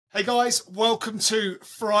Hey guys, welcome to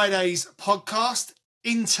Friday's podcast.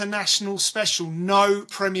 International special. No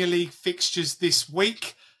Premier League fixtures this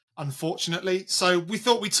week, unfortunately. So we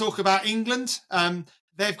thought we'd talk about England.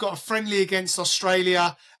 They've got a friendly against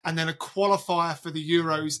Australia and then a qualifier for the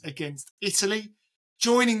Euros against Italy.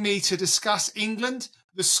 Joining me to discuss England,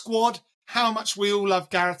 the squad, how much we all love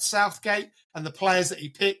Gareth Southgate and the players that he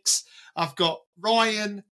picks. I've got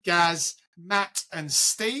Ryan, Gaz, Matt and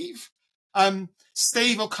Steve.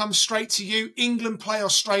 Steve, I'll come straight to you. England play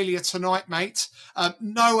Australia tonight, mate.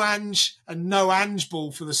 No Ange and no Ange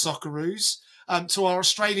ball for the Socceroos. To our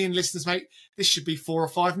Australian listeners, mate, this should be 4 or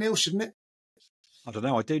 5-0, shouldn't it? I don't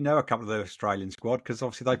know. I do know a couple of the Australian squad because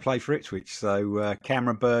obviously they play for Ipswich. So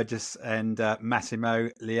Cameron Burgess and Massimo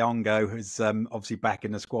Leongo, who's obviously back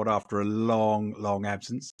in the squad after a long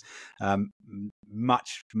absence.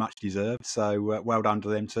 Much deserved. So well done to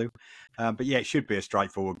them too. But yeah, it should be a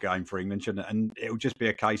straightforward game for England, shouldn't it? And it'll just be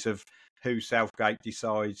a case of who Southgate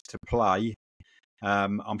decides to play.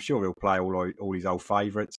 I'm sure he'll play all his old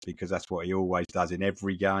favourites because that's what he always does in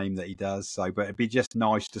every game that he does. So, but it'd be just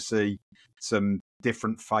nice to see some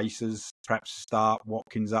different faces. Perhaps start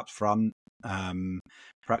Watkins up front.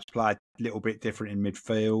 Perhaps play a little bit different in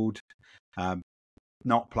midfield.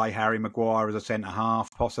 Not play Harry Maguire as a centre half,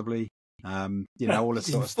 possibly. All the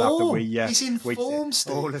sort of stuff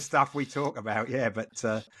that all the stuff we talk about. Yeah, but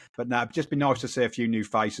no, it'd just be nice to see a few new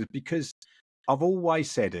faces because I've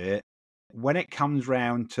always said it. When it comes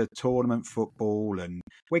round to tournament football, and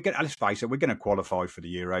let's face it, we're going to qualify for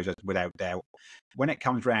the Euros without doubt. When it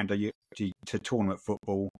comes round to tournament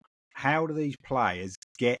football, how do these players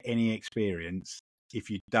get any experience if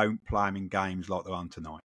you don't play them in games like the one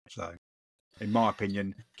tonight? So, in my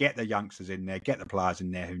opinion, get the youngsters in there, get the players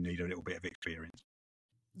in there who need a little bit of experience.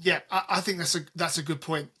 Yeah, I think that's a good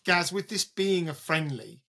point. Gaz, with this being a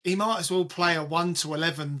friendly, he might as well play a 1 to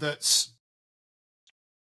 11 that's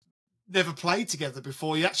never played together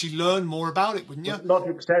before. You actually learn more about it, wouldn't you? Not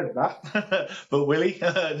to extend that, but will he?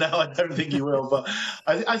 No, I don't think he will. But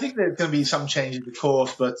I think there's going to be some change in the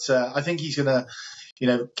course. But I think he's going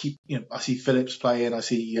to, keep. I see Phillips playing. I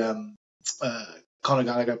see Conor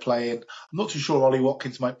Gallagher playing. I'm not too sure Ollie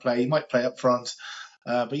Watkins might play. He might play up front.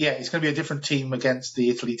 But yeah, it's going to be a different team against the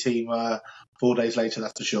Italy team 4 days later.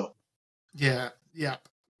 That's for sure. Yeah.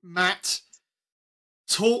 Matt,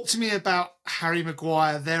 talk to me about Harry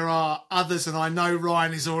Maguire. There are others, and I know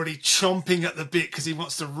Ryan is already chomping at the bit because he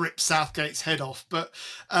wants to rip Southgate's head off. But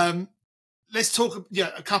let's talk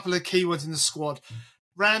a couple of key words in the squad.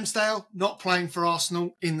 Ramsdale, not playing for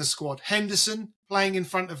Arsenal, in the squad. Henderson, playing in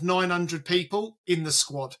front of 900 people, in the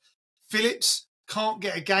squad. Phillips, can't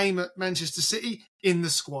get a game at Manchester City, in the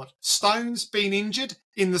squad. Stones, been injured,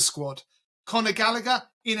 in the squad. Conor Gallagher,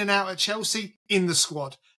 in and out at Chelsea, in the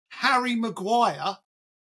squad. Harry Maguire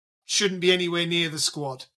shouldn't be anywhere near the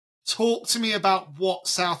squad. Talk to me about what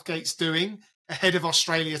Southgate's doing ahead of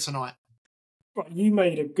Australia tonight. Right, you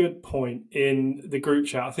made a good point in the group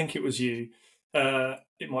chat. I think it was you.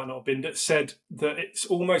 It might not have been, that said that it's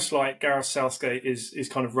almost like Gareth Southgate is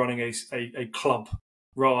kind of running a club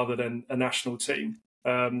rather than a national team.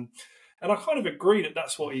 And I kind of agree that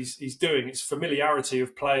that's what he's doing. It's familiarity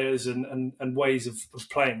of players and ways of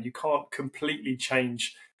playing. You can't completely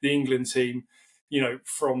change the England team,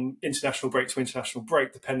 from international break to international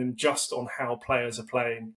break, depending just on how players are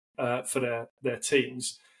playing for their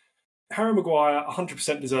teams. Harry Maguire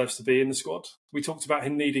 100% deserves to be in the squad. We talked about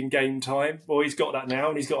him needing game time. Well, he's got that now,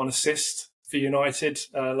 and he's got an assist for United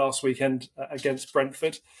last weekend against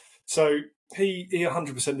Brentford. So he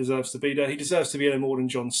 100% deserves to be there. He deserves to be there more than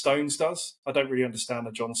John Stones does. I don't really understand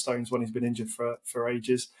the John Stones when he's been injured for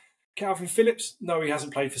ages. Calvin Phillips, no, he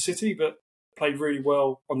hasn't played for City, but played really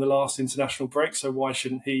well on the last international break, so why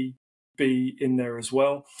shouldn't he be in there as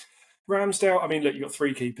well? Ramsdale, I mean, look, you've got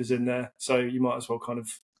 3 keepers in there, so you might as well kind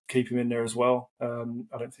of keep him in there as well. I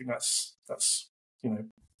don't think that's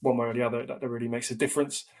one way or the other that really makes a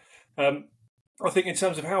difference. I think in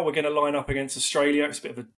terms of how we're going to line up against Australia, it's a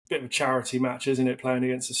bit of a charity match, isn't it, playing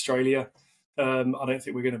against Australia? I don't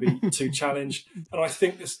think we're going to be too challenged. And I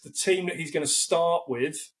think the team that he's going to start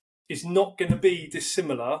with is not going to be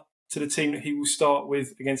dissimilar to the team that he will start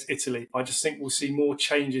with against Italy. I just think we'll see more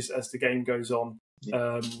changes as the game goes on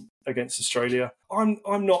against Australia. I'm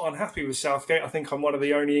not unhappy with Southgate. I think I'm one of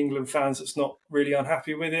the only England fans that's not really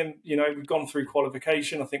unhappy with him. We've gone through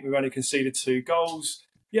qualification. I think we've only conceded 2 goals.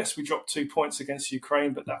 Yes, we dropped 2 points against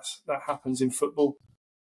Ukraine, but that happens in football.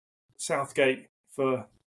 Southgate for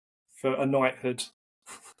a knighthood.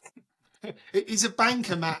 He's a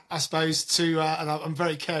banker, Matt, I suppose, and I'm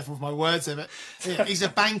very careful with my words of it. He's a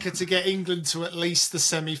banker to get England to at least the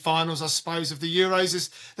semi-finals, I suppose, of the Euros.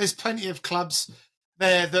 There's plenty of clubs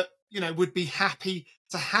there that, would be happy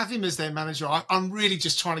to have him as their manager. I'm really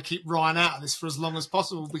just trying to keep Ryan out of this for as long as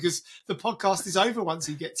possible because the podcast is over once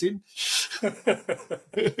he gets in.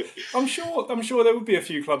 I'm sure there would be a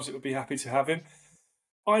few clubs that would be happy to have him.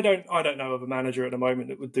 I don't know of a manager at the moment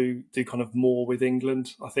that would do kind of more with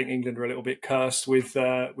England. I think England are a little bit cursed with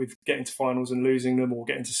getting to finals and losing them, or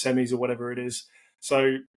getting to semis or whatever it is.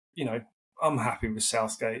 So, I'm happy with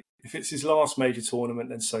Southgate. If it's his last major tournament,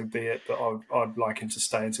 then so be it. But I'd like him to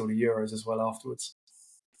stay until the Euros as well afterwards.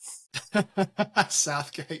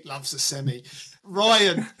 Southgate loves a semi.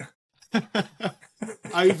 Ryan,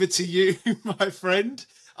 over to you, my friend.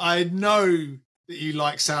 I know that you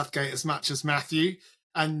like Southgate as much as Matthew,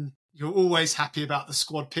 and you're always happy about the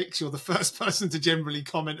squad picks. You're the first person to generally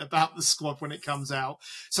comment about the squad when it comes out.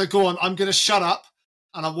 So go on, I'm going to shut up,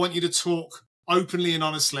 and I want you to talk openly and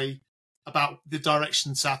honestly about the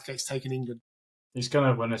direction Southgate's taken England. He's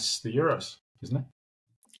going to win us the Euros, isn't he?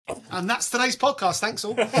 And that's today's podcast. Thanks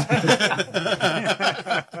all.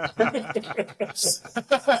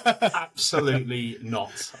 Absolutely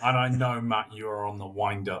not. And I know, Matt, you are on the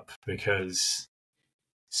wind-up because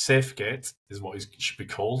Southgate is what he should be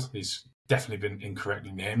called. He's definitely been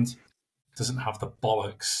incorrectly named. Doesn't have the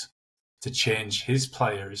bollocks to change his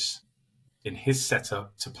players in his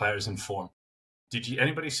setup to players in form. Did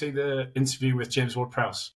anybody see the interview with James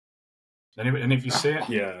Ward-Prowse? Any of you see it?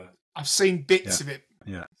 Yeah. I've seen bits of it.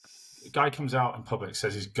 Yeah. The guy comes out in public,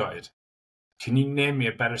 says he's gutted. Can you name me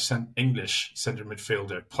a better English centre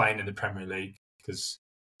midfielder playing in the Premier League? Because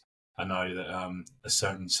I know that a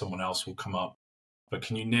certain someone else will come up. But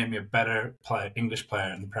can you name me a better English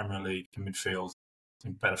player in the Premier League in midfield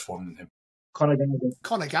in better form than him?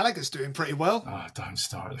 Conor Gallagher's doing pretty well. Oh, don't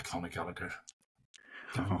start with Conor Gallagher.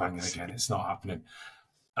 Banging again. It's not happening.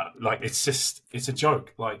 It's a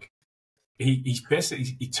joke. Like, he's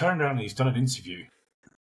basically, he turned around and he's done an interview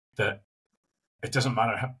that it doesn't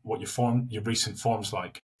matter what your recent form's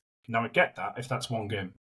like. Now, I get that if that's one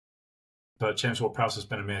game. But James Ward-Prowse has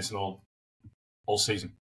been amazing all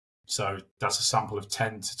season. So that's a sample of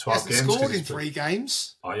 10 to 12 games. He scored in 3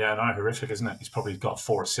 games. Oh, yeah, no, horrific, isn't it? He's probably got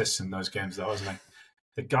 4 assists in those games, though, hasn't he?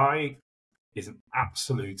 The guy is an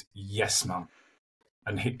absolute yes man.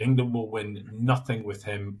 And England will win nothing with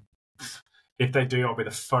him. If they do, I'll be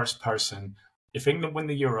the first person. If England win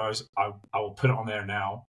the Euros, I will put it on there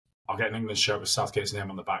now. I'll get an England shirt with Southgate's name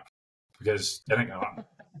on the back because it ain't going to happen.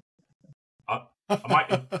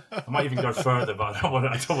 I might even go further, but I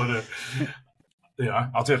don't want to.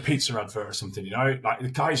 I'll do a pizza advert or something. Like the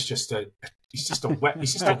guy's just a wet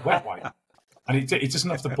wipe, and he doesn't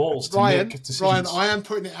have the balls to make decisions. Ryan, I am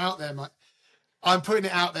putting it out there, mate. I'm putting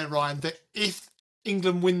it out there, Ryan, that if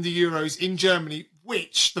England win the Euros in Germany,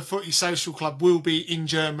 which the Footy Social Club will be in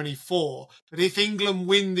Germany for, but if England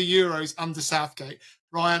win the Euros under Southgate,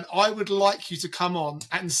 Ryan, I would like you to come on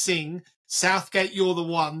and sing Southgate, You're the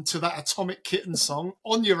One to that Atomic Kitten song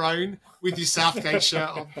on your own with your Southgate shirt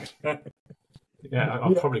on. Yeah,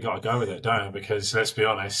 I've probably got to go with it, don't I? Because let's be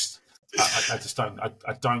honest, I just don't.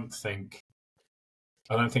 I don't think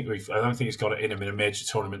he's got it in him in a major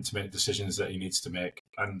tournament to make decisions that he needs to make.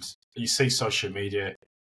 And you see social media,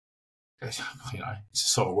 it's the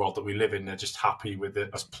sort of world that we live in. They're just happy with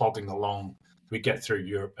us plodding along. We get through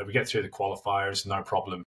Europe, we get through the qualifiers, no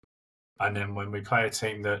problem. And then when we play a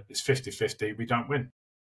team that is 50-50, we don't win.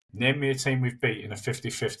 Name me a team we've beat in a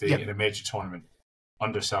 50-50 in a major tournament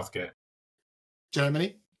under Southgate.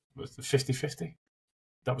 Germany? Was the 50-50?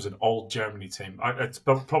 That was an old Germany team. It's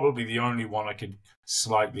probably the only one I could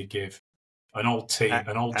slightly give. An old team,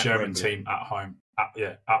 an old German Wembley. Team at home.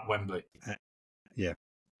 At Wembley. Yeah.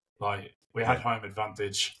 Like, we had home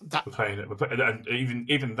advantage. We're playing it. And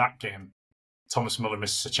even that game, Thomas Muller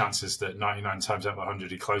misses the chances that 99 times out of 100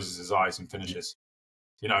 he closes his eyes and finishes.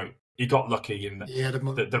 He got lucky in the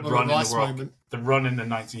run in the World, the run in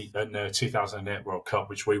the 2008 World Cup,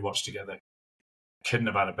 which we watched together. Couldn't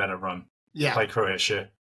have had a better run. Yeah. Play Croatia.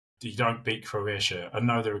 You don't beat Croatia. I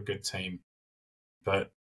know they're a good team,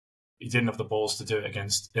 but he didn't have the balls to do it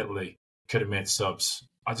against Italy. Could have made subs.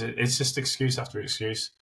 It's just excuse after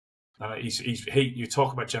excuse. And you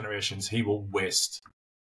talk about generations, he will waste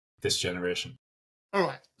this generation. All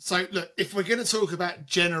right. So, look, if we're going to talk about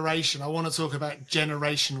generation, I want to talk about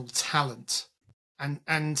generational talent.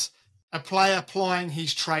 And a player plying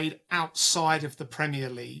his trade outside of the Premier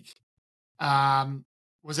League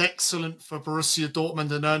was excellent for Borussia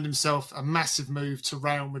Dortmund and earned himself a massive move to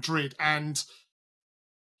Real Madrid. And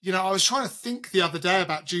I was trying to think the other day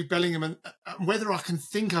about Jude Bellingham and whether I can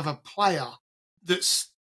think of a player that's,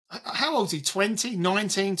 how old is he, 20,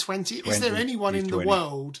 19, 20? Is there anyone in 20. The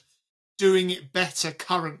world doing it better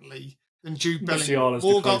currently than Jude Bellingham?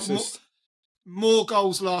 More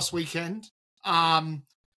goals last weekend.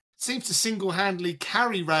 Seems to single-handedly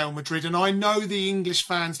carry Real Madrid, and I know the English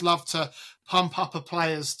fans love to pump up a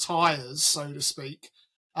player's tyres, so to speak.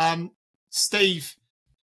 Steve,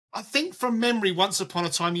 I think from memory, once upon a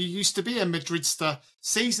time, you used to be a Madridista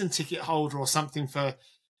season ticket holder or something for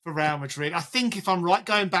Real Madrid. I think, if I'm right,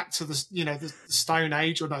 going back to the Stone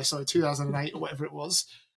Age, 2008 or whatever it was.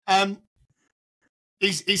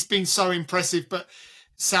 He's been so impressive, but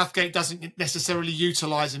Southgate doesn't necessarily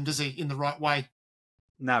utilise him, does he, in the right way?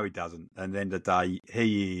 No, he doesn't. And at the end of the day,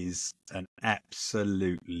 he is an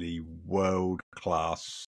absolutely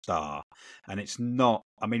world-class star. And it's not,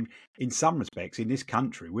 I mean, in some respects, in this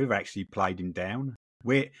country, we've actually played him down.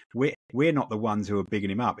 We're not the ones who are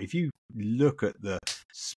bigging him up. If you look at the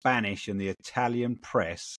Spanish and the Italian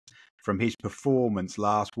press from his performance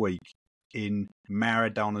last week in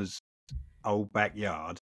Maradona's old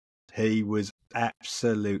backyard, he was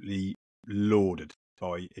absolutely lauded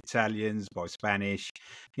by Italians, by Spanish.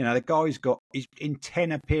 The guy's he's in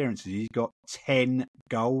 10 appearances, he's got 10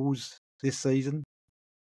 goals this season.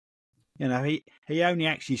 He only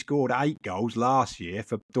actually scored 8 goals last year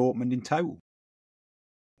for Dortmund in total.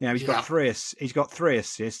 He's got 3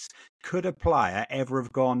 assists. Could a player ever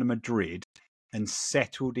have gone to Madrid and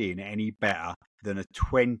settled in any better than a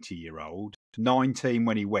 20-year-old, 19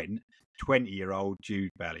 when he went, 20-year-old Jude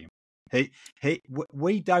Bellingham? We're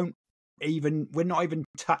not even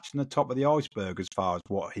touching the top of the iceberg as far as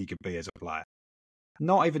what he could be as a player.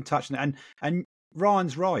 Not even touching it. And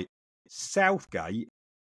Ryan's right. Southgate,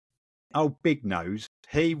 big nose,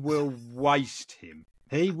 he will waste him.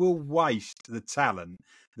 He will waste the talent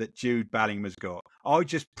that Jude Bellingham has got. I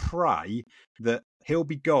just pray that he'll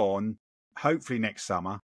be gone, hopefully next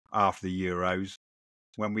summer, after the Euros,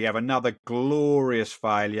 when we have another glorious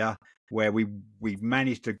failure where we've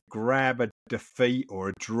managed to grab a defeat or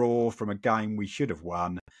a draw from a game we should have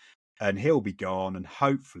won, and he'll be gone, and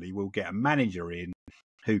hopefully we'll get a manager in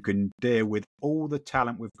who can deal with all the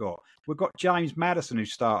talent we've got. We've got James Maddison, who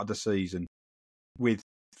started the season with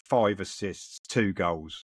 5 assists, 2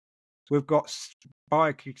 goals. We've got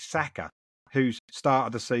Bukayo Saka, who's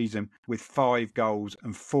started the season with 5 goals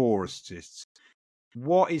and 4 assists.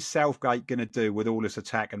 What is Southgate going to do with all this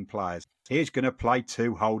attacking players? He's going to play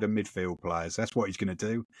 2 holding midfield players. That's what he's going to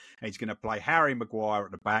do. He's going to play Harry Maguire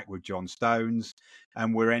at the back with John Stones,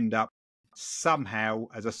 and we'll end up somehow,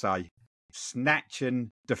 as I say,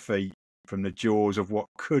 snatching defeat from the jaws of what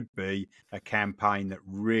could be a campaign that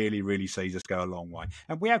really, really sees us go a long way.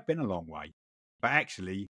 And we have been a long way. But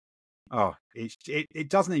actually, it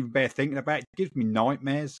doesn't even bear thinking about. It gives me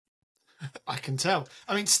nightmares. I can tell.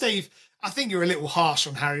 I mean, Steve, I think you're a little harsh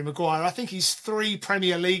on Harry Maguire. I think he's 3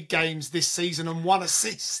 Premier League games this season and 1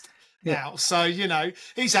 assist now. So,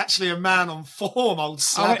 he's actually a man on form, old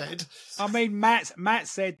slabhead. I mean, Matt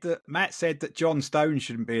said that John Stones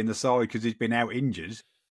shouldn't be in the side because he's been out injured.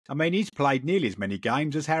 I mean, he's played nearly as many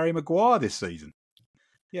games as Harry Maguire this season.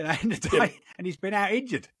 In the day, and he's been out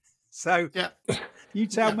injured. So, you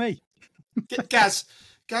tell me. Gaz,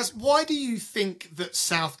 why do you think that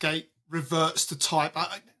Southgate reverts to type?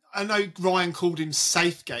 I know Ryan called him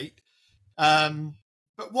Safegate,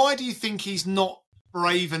 but why do you think he's not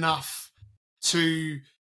brave enough to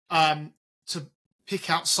pick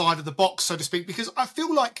outside of the box, so to speak? Because I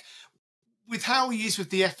feel like with how he is with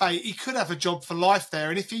the FA, he could have a job for life there.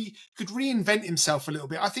 And if he could reinvent himself a little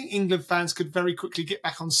bit, I think England fans could very quickly get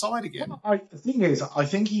back on side again. Well, the thing is, I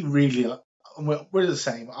think he really... We're the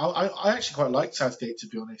same. I actually quite like Southgate, to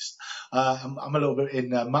be honest. I'm a little bit in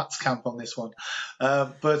Matt's camp on this one.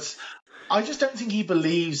 But I just don't think he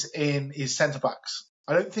believes in his centre-backs.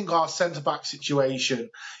 I don't think our centre-back situation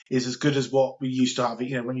is as good as what we used to have.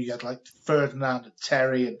 When you get like Ferdinand and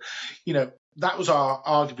Terry, and that was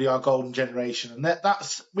arguably our golden generation. And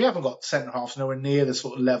that's we haven't got centre-halves nowhere near the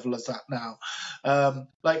sort of level as that now.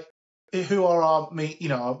 Who are our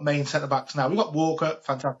main centre backs now? We've got Walker,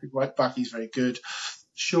 fantastic right back, he's very good.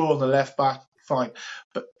 Shaw on the left back, fine.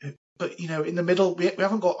 But in the middle, we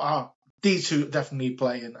haven't got these two definitely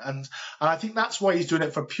playing, and I think that's why he's doing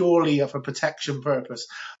it for purely for protection purpose.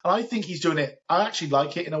 And I think he's doing it. I actually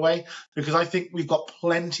like it in a way because I think we've got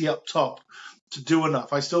plenty up top to do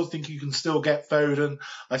enough. I still think you can still get Foden.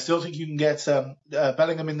 I still think you can get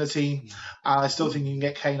Bellingham in the team. And I still think you can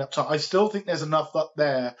get Kane up top. I still think there's enough up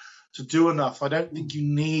there to do enough. I don't think you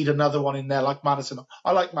need another one in there like Maddison.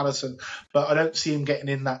 I like Maddison, but I don't see him getting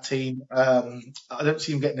in that team. I don't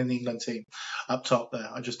see him getting in the England team up top there.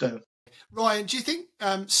 I just don't. Ryan, do you think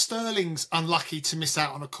Sterling's unlucky to miss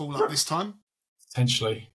out on a call-up this time?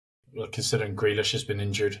 Potentially, considering Grealish has been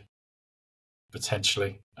injured.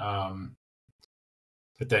 Potentially.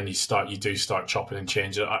 But then you do start chopping and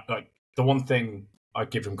changing. Like the one thing I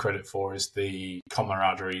give him credit for is the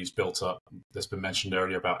camaraderie he's built up. That's been mentioned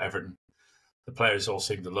earlier about Everton. The players all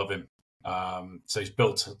seem to love him. So he's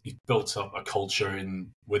built up a culture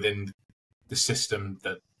within the system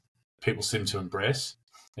that people seem to embrace.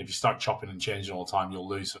 If you start chopping and changing all the time, you'll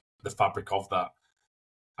lose the fabric of that.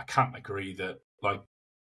 I can't agree that I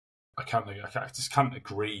just can't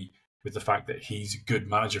agree with the fact that he's a good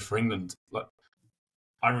manager for England. Like,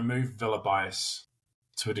 I remove Villa bias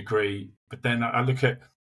to a degree, but then I look at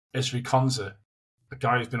Ezri Konsa, a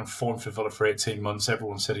guy who's been on form for Villa for 18 months.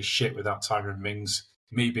 Everyone said he's shit without Tyrone Mings,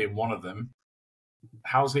 me being one of them.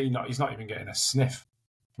 How's he not? He's not even getting a sniff.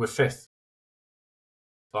 We're fifth.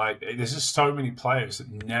 Like, there's just so many players that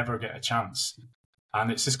never get a chance, and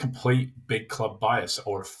it's this complete big club bias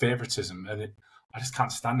or favoritism, and I just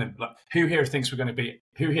can't stand him. Like, who here thinks we're going to beat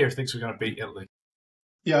Italy?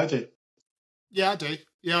 Yeah, I do. Yeah, I do.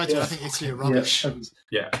 I think Italy are rubbish.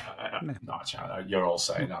 You're all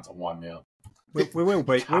saying that to wind me up. We will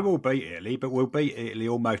beat Italy, but we'll beat Italy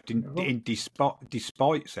almost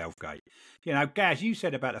despite Southgate. You know, Gaz, you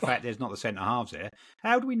said about the fact there's not the centre halves there.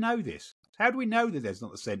 How do we know this? How do we know that there's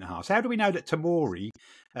not the centre halves? How do we know that Tomori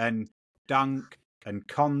and Dunk and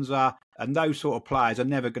Konsa and those sort of players are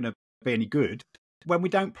never going to be any good when we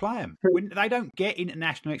don't play them? They don't get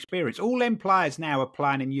international experience. All them players now are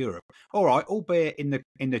playing in Europe. All right, albeit in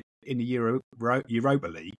the Europa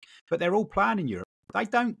League, but they're all playing in Europe. They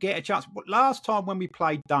don't get a chance. Last time when we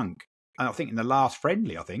played Dunk, and I think in the last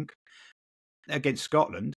friendly, against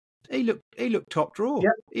Scotland, he looked top draw.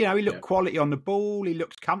 Yep. You know, he looked quality on the ball. He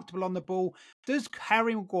looked comfortable on the ball. Does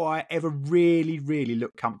Harry Maguire ever really, really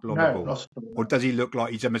look comfortable on the ball, or does he look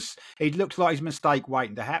like he looks like he's a mistake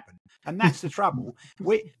waiting to happen? And that's the trouble.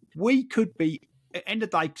 We could be. At the end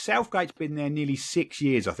of the day, Southgate's been there nearly 6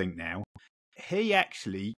 years, I think now. He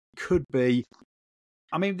actually could be.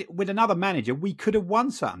 I mean, with another manager, we could have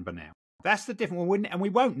won something by now. That's the difference. And we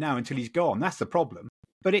won't know until he's gone. That's the problem.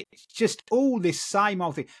 But it's just all this same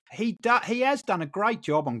old thing. He has done a great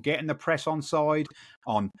job on getting the press on side,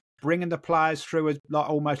 on bringing the players through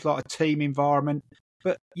almost like a team environment.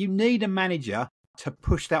 But you need a manager to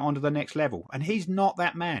push that onto the next level. And he's not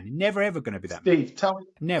that man. Never, ever going to be that man. Steve, tell me.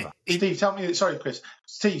 Never. Steve, tell me. Sorry, Chris.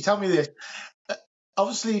 Steve, tell me this.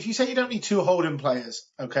 Obviously, if you say you don't need two holding players,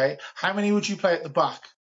 okay, how many would you play at the back?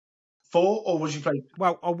 4, or would you play?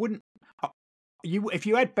 Well, I wouldn't. If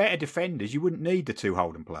you had better defenders, you wouldn't need the two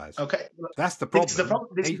holding players. Okay, that's the problem. This is the problem.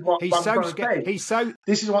 This is what he's I'm so scared.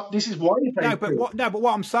 This is why you play. But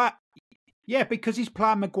what I'm saying, because he's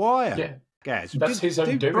playing Maguire. Yeah, Gaz, that's his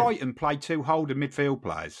own doing. Brighton play two holding midfield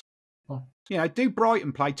players? Oh. You know, do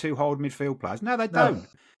Brighton play two holding midfield players? No, they don't. No.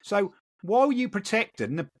 So why are you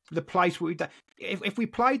protecting the place where if we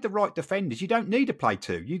played the right defenders, you don't need to play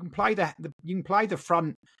two. You can play the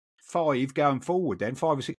front 5 going forward, then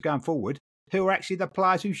 5 or 6 going forward, who are actually the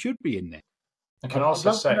players who should be in there. I can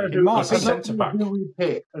also say, who we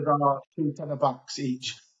pick as our 2 centre backs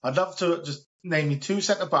each. I'd love to just name you 2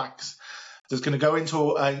 centre backs that's going to go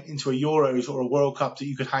into a Euros or a World Cup that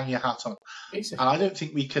you could hang your hat on. Easy. And I don't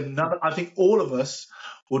think we can. I think all of us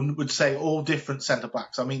would say all different centre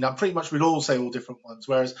backs. I mean, pretty much we'd all say all different ones.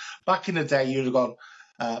 Whereas back in the day, you'd have gone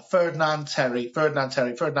Ferdinand Terry. It would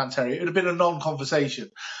have been a non-conversation.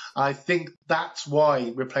 I think that's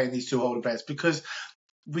why we're playing these 2 holding players, because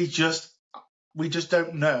we just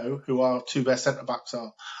don't know who our 2 best centre backs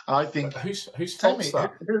are. And I think whose fault's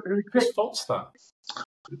that? Whose fault's that?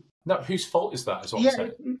 No, whose fault is that? Is what I'm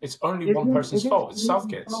saying. It's only one person's fault. It's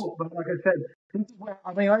Southgate's. But like I said,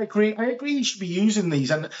 I agree. He should be using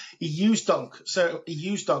these, and he used Dunk.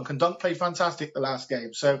 And Dunk played fantastic the last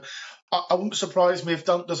game. So I wouldn't surprise me if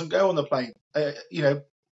Dunk doesn't go on the plane. It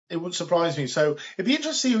wouldn't surprise me. So it'd be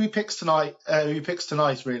interesting to see who he picks tonight.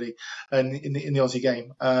 Really, in the Aussie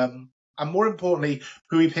game. And more importantly,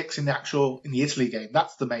 who he picks in the Italy game.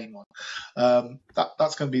 That's the main one.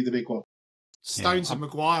 That's going to be the big one. Stones and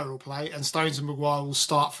Maguire will play, and Stones and Maguire will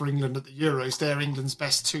start for England at the Euros. They're England's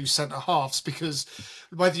best 2 centre-halves, because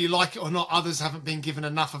whether you like it or not, others haven't been given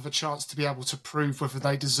enough of a chance to be able to prove whether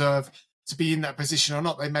they deserve to be in that position or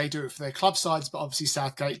not. They may do it for their club sides, but obviously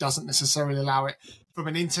Southgate doesn't necessarily allow it from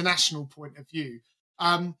an international point of view.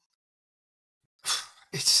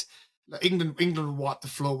 England will wipe the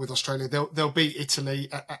floor with Australia. They'll beat Italy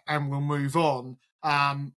and we'll move on.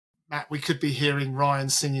 Matt, we could be hearing Ryan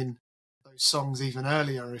singing those songs even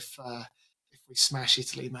earlier if we smash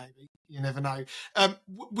Italy. Maybe, you never know.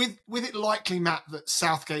 With it likely, Matt, that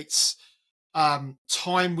Southgate's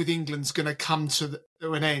time with England's going to come to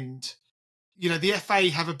an end. You know, the FA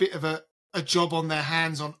have a bit of a job on their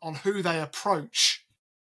hands on who they approach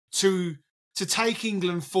to take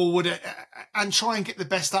England forward and try and get the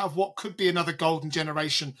best out of what could be another golden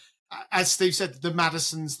generation. As Steve said, the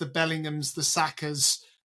Maddisons, the Bellinghams, the Sakas,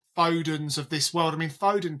 Fodens of this world. I mean,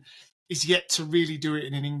 Foden is yet to really do it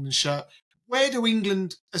in an England shirt. Where do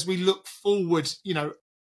England, as we look forward, you know,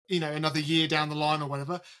 another year down the line or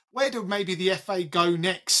whatever, where do maybe the FA go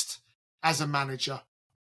next as a manager?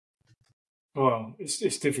 Well,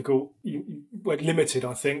 it's difficult. We're limited,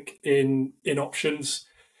 I think, in options.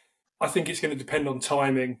 I think it's going to depend on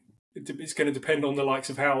timing. It's going to depend on the likes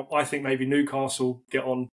of how I think maybe Newcastle get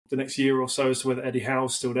on the next year or so as to whether Eddie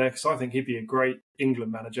Howe's still there, because I think he'd be a great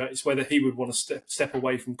England manager. It's whether he would want to step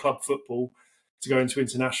away from club football to go into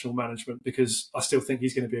international management, because I still think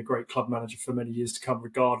he's going to be a great club manager for many years to come,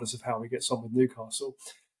 regardless of how he gets on with Newcastle.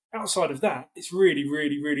 Outside of that, it's really,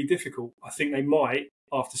 really, really difficult. I think they might,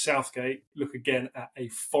 after Southgate, look again at a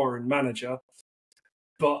foreign manager.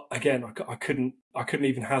 But again, I couldn't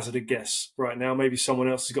even hazard a guess right now. Maybe someone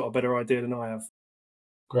else has got a better idea than I have.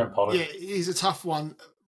 Graham Potter. Yeah, he's a tough one.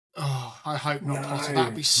 Oh, I hope not Potter.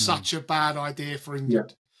 That'd be such a bad idea for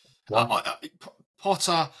England. Yeah.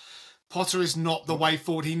 Potter is not the way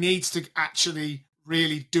forward. He needs to actually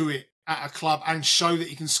really do it at a club and show that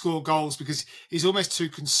he can score goals, because he's almost too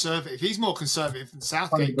conservative. He's more conservative than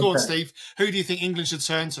Southgate. 100%. Go on, Steve. Who do you think England should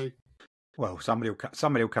turn to? Well, somebody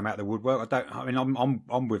will come out of the woodwork.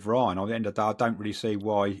 I'm with Ryan. On the end of the day, I don't really see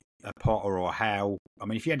why a Potter or Howe. I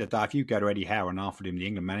mean, if you go to Eddie Howe and offered him the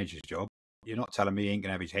England manager's job, you're not telling me he ain't going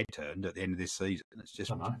to have his head turned at the end of this season. It's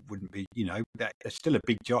just wouldn't be. You know, that's still a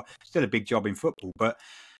big job. Still a big job in football. But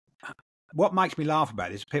what makes me laugh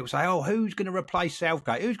about this? People say, "Oh, who's going to replace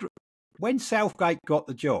Southgate?" When Southgate got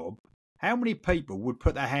the job, how many people would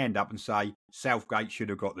put their hand up and say Southgate should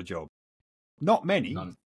have got the job? Not many.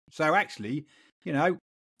 None. So actually, you know,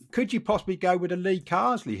 could you possibly go with a Lee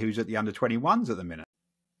Carsley, who's at the under-21s at the minute?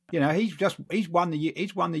 You know, he's won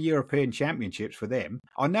the European Championships for them.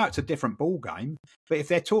 I know it's a different ball game, but if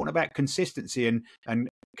they're talking about consistency and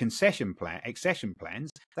accession plans,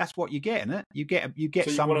 that's what you get, isn't it? You get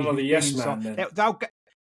so somebody. You want another yes man then?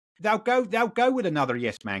 They'll go with another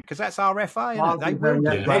yes man, because that's our FA, isn't it? They will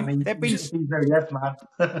do. They've been he's very yes man.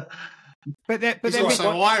 but he's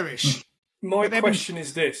also Irish. My question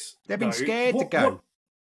is this: they've been scared to go.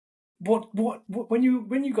 What? When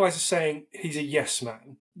you guys are saying he's a yes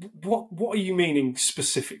man, what are you meaning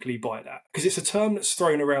specifically by that? Because it's a term that's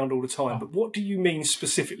thrown around all the time. But what do you mean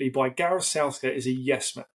specifically by Gareth Southgate is a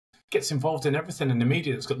yes man? Gets involved in everything in the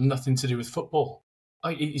media that's got nothing to do with football.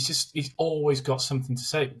 He's always got something to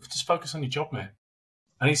say. Just focus on your job, mate.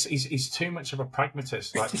 And he's too much of a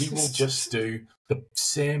pragmatist. Like, he will just do the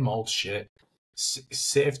same old shit.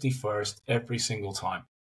 Safety first every single time.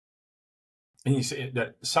 And you see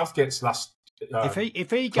that Southgate's last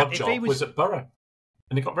club job was at Borough,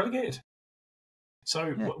 and he got relegated.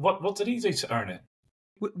 So what did he do to earn it?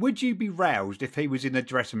 Would you be roused if he was in the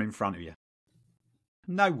dressing room in front of you?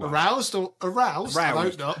 No one. Aroused or aroused? I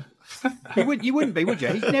hope not. You wouldn't be, would you?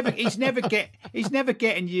 He's never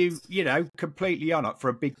getting you, you know, completely on it for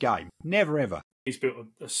a big game. Never ever. He's built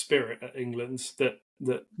a spirit at England that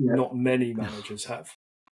not many managers have.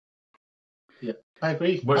 Yeah, I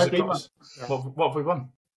agree. What have we won?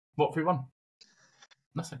 What have we won?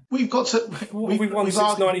 Nothing. We've got to. We've won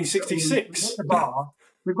since 1966.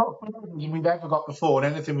 We've got further than we've ever got before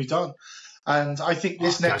in anything we've done. And I think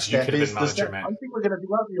this next step is the step. I think we're going to do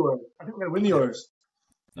well the Euros. I think we're going to win the Euros.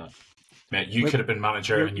 No. Mate, you could have been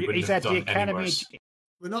manager and you wouldn't have done any worse.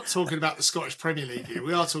 We're not talking about the Scottish Premier League here.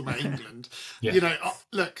 We are talking about England. Yeah. You know,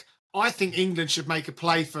 look, I think England should make a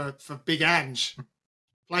play for Big Ange.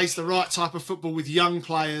 Plays the right type of football with young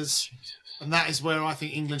players. Jesus. And that is where I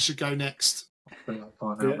think England should go next.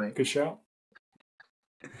 Good shout.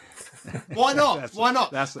 Why not? Why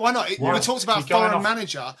not? Why not? We talked about foreign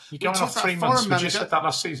manager. You're going off 3 months. Would you have said that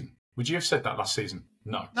last season? Would you have said that last season?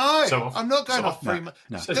 No. No, I'm not going off 3 months.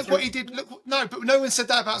 No. Look what he did. But no one said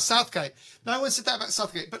that about Southgate. No one said that about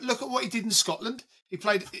Southgate. But look at what he did in Scotland. He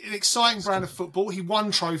played an exciting brand of football. He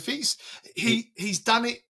won trophies. He's done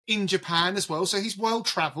it in Japan as well. So he's well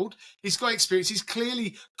travelled. He's got experience. He's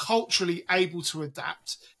clearly culturally able to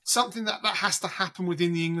adapt. Something that has to happen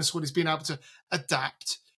within the England squad is being able to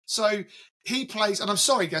adapt. So he plays, and I'm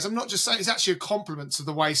sorry, guys, I'm not just saying it's actually a compliment to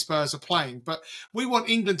the way Spurs are playing, but we want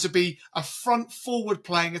England to be a front forward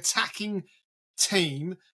playing, attacking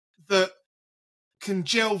team that can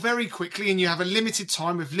gel very quickly, and you have a limited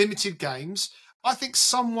time with limited games. I think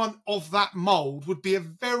someone of that mould would be a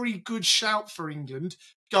very good shout for England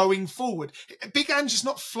going forward. Big Ange is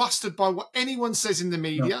not flustered by what anyone says in the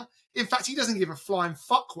media. No. In fact, he doesn't give a flying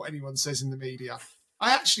fuck what anyone says in the media.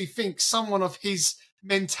 I actually think someone of his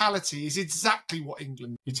mentality is exactly what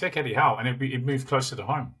England. You take Eddie Howe and he'd move closer to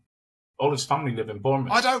home. All his family live in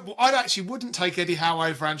Bournemouth. I actually wouldn't take Eddie Howe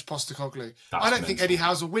over Ange Postecoglou. I don't think Eddie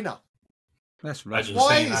Howe's a winner. That's why is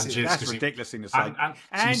it? That's ridiculous in the same. And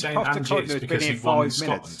Postecoglou has been here 5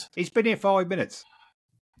 minutes. He's been here 5 minutes.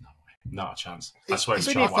 No way. Not a chance. I swear he's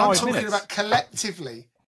been here 5 minutes. I'm talking about collectively.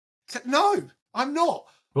 No, I'm not.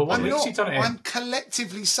 Well, what has he done it in? I'm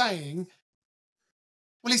collectively saying.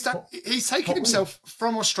 Well, he's taken himself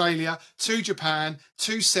from Australia to Japan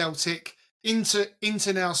to Celtic into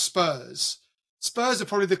now Spurs. Spurs are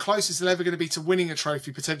probably the closest they're ever going to be to winning a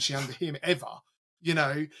trophy potentially under him ever. You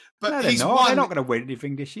know, but no, they're not. They're not going to win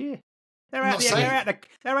anything this year. They're out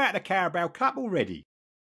the Carabao Cup already.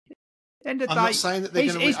 I'm not saying that they're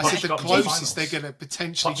going to win. I said the closest they're going to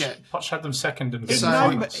potentially get. Poch had them second and he's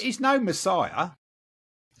no Messiah.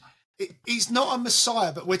 He's not a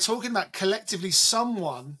Messiah, but we're talking about collectively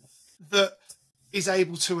someone that is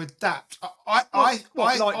able to adapt. Like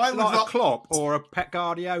a Klopp or a Pep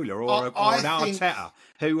Guardiola or an Arteta,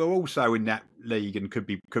 who are also in that league and could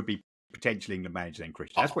be potentially England manager then,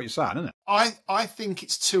 Christian. That's what you're saying, isn't it? I think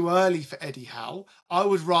it's too early for Eddie Howe. I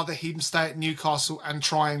would rather him stay at Newcastle and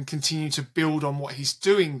try and continue to build on what he's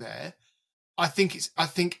doing there. I think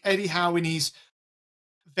Eddie Howe in his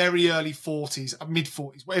very early 40s, mid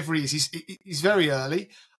 40s, whatever he is, he's very early.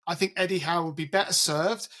 I think Eddie Howe would be better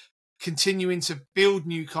served continuing to build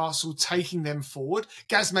Newcastle, taking them forward.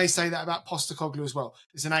 Gaz may say that about Postecoglou as well.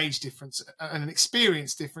 There's an age difference and an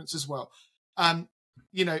experience difference as well.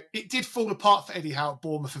 You know, it did fall apart for Eddie Howe at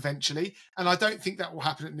Bournemouth eventually, and I don't think that will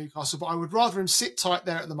happen at Newcastle, but I would rather him sit tight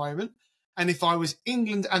there at the moment. And if I was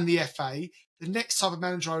England and the FA, the next type of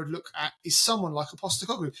manager I would look at is someone like a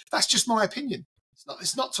Postecoglou. That's just my opinion.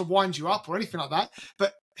 It's not to wind you up or anything like that,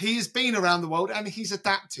 but he has been around the world and he's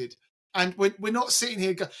adapted. And we're not sitting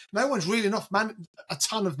here, no one's reeling off a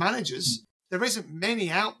ton of managers. There isn't many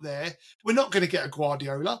out there. We're not going to get a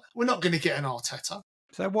Guardiola. We're not going to get an Arteta.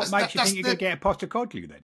 So what makes you think you're going to get a Postecoglou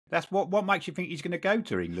then? That's what makes you think he's going to go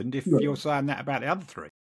to England if you're saying that about the other three?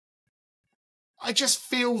 I just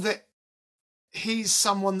feel that he's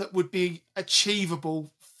someone that would be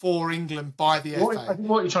achievable for England by the FA. I think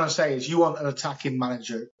what you're trying to say is you want an attacking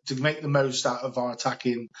manager to make the most out of our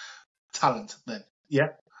attacking talent then. Yeah?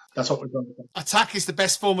 That's what we're going to do. Attack is the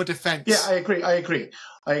best form of defence. Yeah, I agree.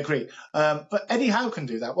 But Eddie Howe can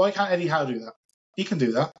do that. Why can't Eddie Howe do that? He can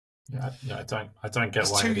do that. Yeah, I don't get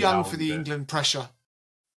why. He's too young for the England pressure.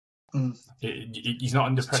 He's not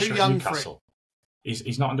under pressure at Newcastle.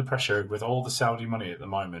 He's not under pressure with all the Saudi money at the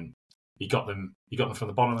moment. He got them from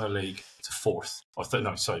the bottom of the league to fourth. Bottom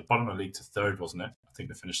of the league to third, wasn't it? I think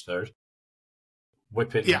they finished third.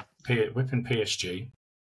 Whipping PSG.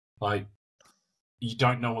 Like, you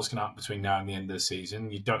don't know what's going to happen between now and the end of the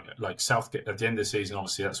season. You don't, like Southgate at the end of the season.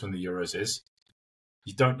 Obviously, that's when the Euros is.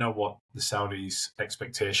 You don't know what the Saudis'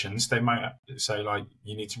 expectations. They might say, like,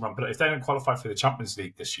 you need to run. But if they don't qualify for the Champions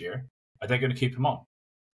League this year, are they going to keep him on?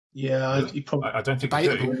 Yeah, I don't think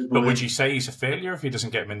they do. But would you say he's a failure if he doesn't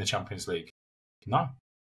get him in the Champions League? No.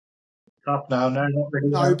 No, not really.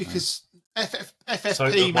 No, because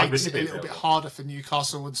FFP makes it a little bit harder for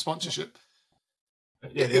Newcastle with sponsorship.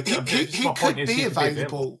 Yeah, he could be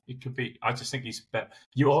available. He could be. I just think he's better.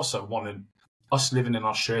 You also wanted us living in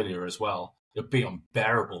Australia as well. It'd be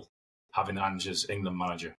unbearable having Ange as England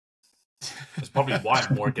manager. That's probably why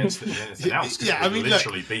I'm more against it than anything else. Yeah, it would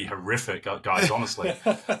literally be horrific, guys. Honestly,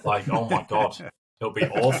 like, oh my god, it'll be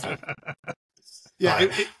awful. Yeah,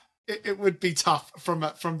 it would be tough from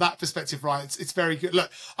that perspective, right? It's very good.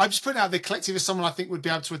 Look, I'm just putting out the collective as someone I think would be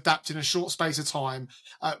able to adapt in a short space of time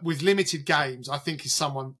with limited games. I think is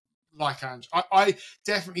someone like Ange. I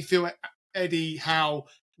definitely feel Eddie Howe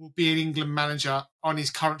will be an England manager on his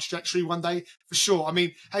current trajectory one day, for sure. I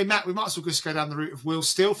mean, hey, Matt, we might as well just go down the route of Will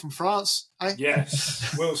Steele from France. Eh?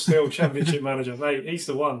 Yes, Will Steele, Championship manager. Mate, he's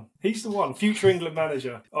the one. He's the one. Future England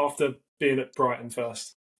manager after being at Brighton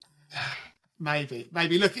first. Maybe.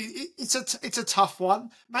 Look, it's a tough one.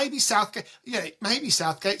 Maybe Southgate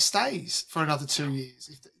stays for another 2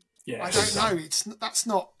 years. I don't know. That's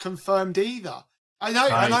not confirmed either. I know.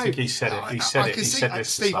 I think he said it. He said it.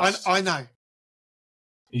 Steve, I know.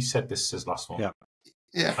 He said this is his last one. Yeah.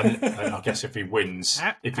 Yeah. And I guess if he wins,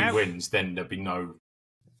 then there'll be no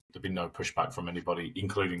pushback from anybody,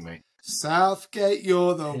 including me. Southgate,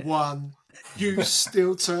 you're the one. You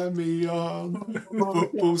still turn me on.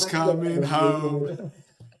 Football's coming home.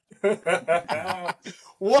 1,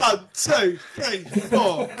 2, 3, 4.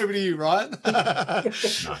 Over to you, Ryan.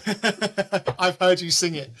 I've heard you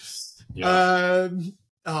sing it. Yeah.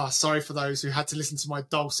 Sorry for those who had to listen to my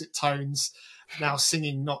dulcet tones now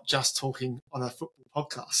singing, not just talking on a football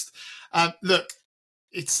podcast. Look,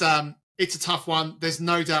 it's a tough one. There's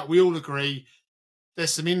no doubt we all agree.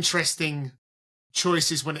 There's some interesting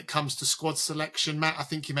choices when it comes to squad selection. Matt, I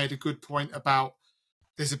think you made a good point about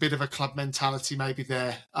there's a bit of a club mentality maybe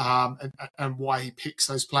there, and why he picks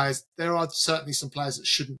those players. There are certainly some players that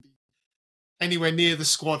shouldn't be anywhere near the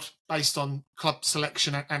squad based on club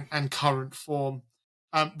selection and current form.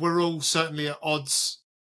 We're all certainly at odds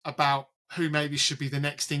about who maybe should be the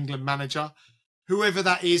next England manager. Whoever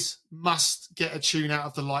that is must get a tune out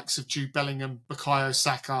of the likes of Jude Bellingham, Bukayo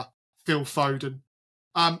Saka, Phil Foden.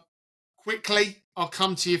 Quickly, I'll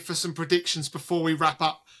come to you for some predictions before we wrap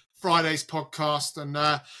up Friday's podcast. And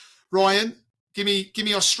Ryan, give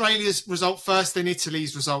me Australia's result first, then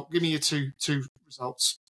Italy's result. Give me your two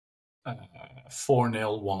results. 4-0,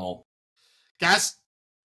 1-0. Gaz?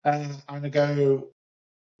 I'm going to go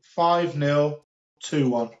 5-0,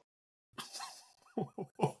 2-1.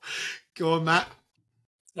 Go on, Matt.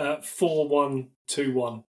 4-1,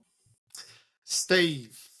 2-1.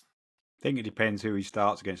 Steve? I think it depends who he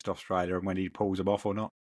starts against Australia and when he pulls them off or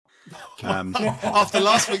not. After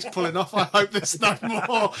last week's pulling off, I hope there's no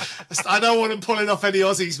more. I don't want him pulling off any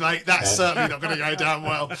Aussies, mate. That's certainly not going to go down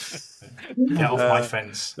well. Get off my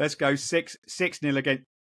fence. Let's go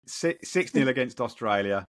 6-0 against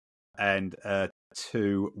Australia and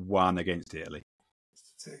 2-1 against Italy.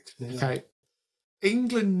 Okay.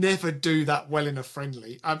 England never do that well in a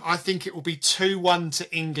friendly. I think it will be 2-1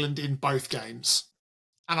 to England in both games.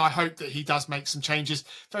 And I hope that he does make some changes.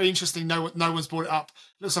 Very interesting. No one's brought it up.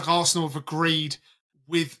 Looks like Arsenal have agreed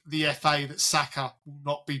with the FA that Saka will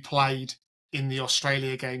not be played in the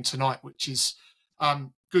Australia game tonight, which is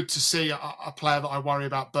good to see. A player that I worry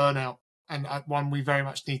about burnout, and one we very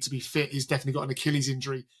much need to be fit. He's definitely got an Achilles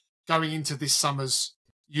injury going into this summer's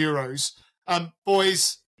Euros.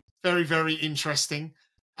 Boys, very, very interesting.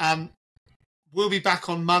 We'll be back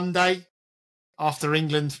on Monday after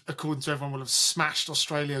England, according to everyone, will have smashed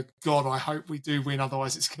Australia. God, I hope we do win.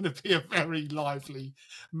 Otherwise, it's going to be a very lively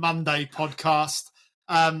Monday podcast.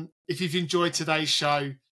 If you've enjoyed today's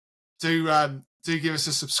show, do give us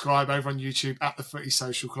a subscribe over on YouTube at the Footy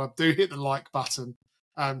Social Club. Do hit the like button.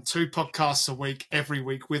 2 podcasts a week, every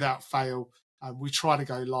week, without fail. We try to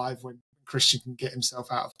go live when Christian can get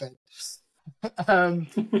himself out of bed.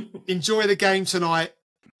 Enjoy the game tonight.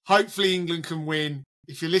 Hopefully England can win.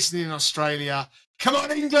 If you're listening in Australia, come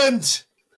on, England!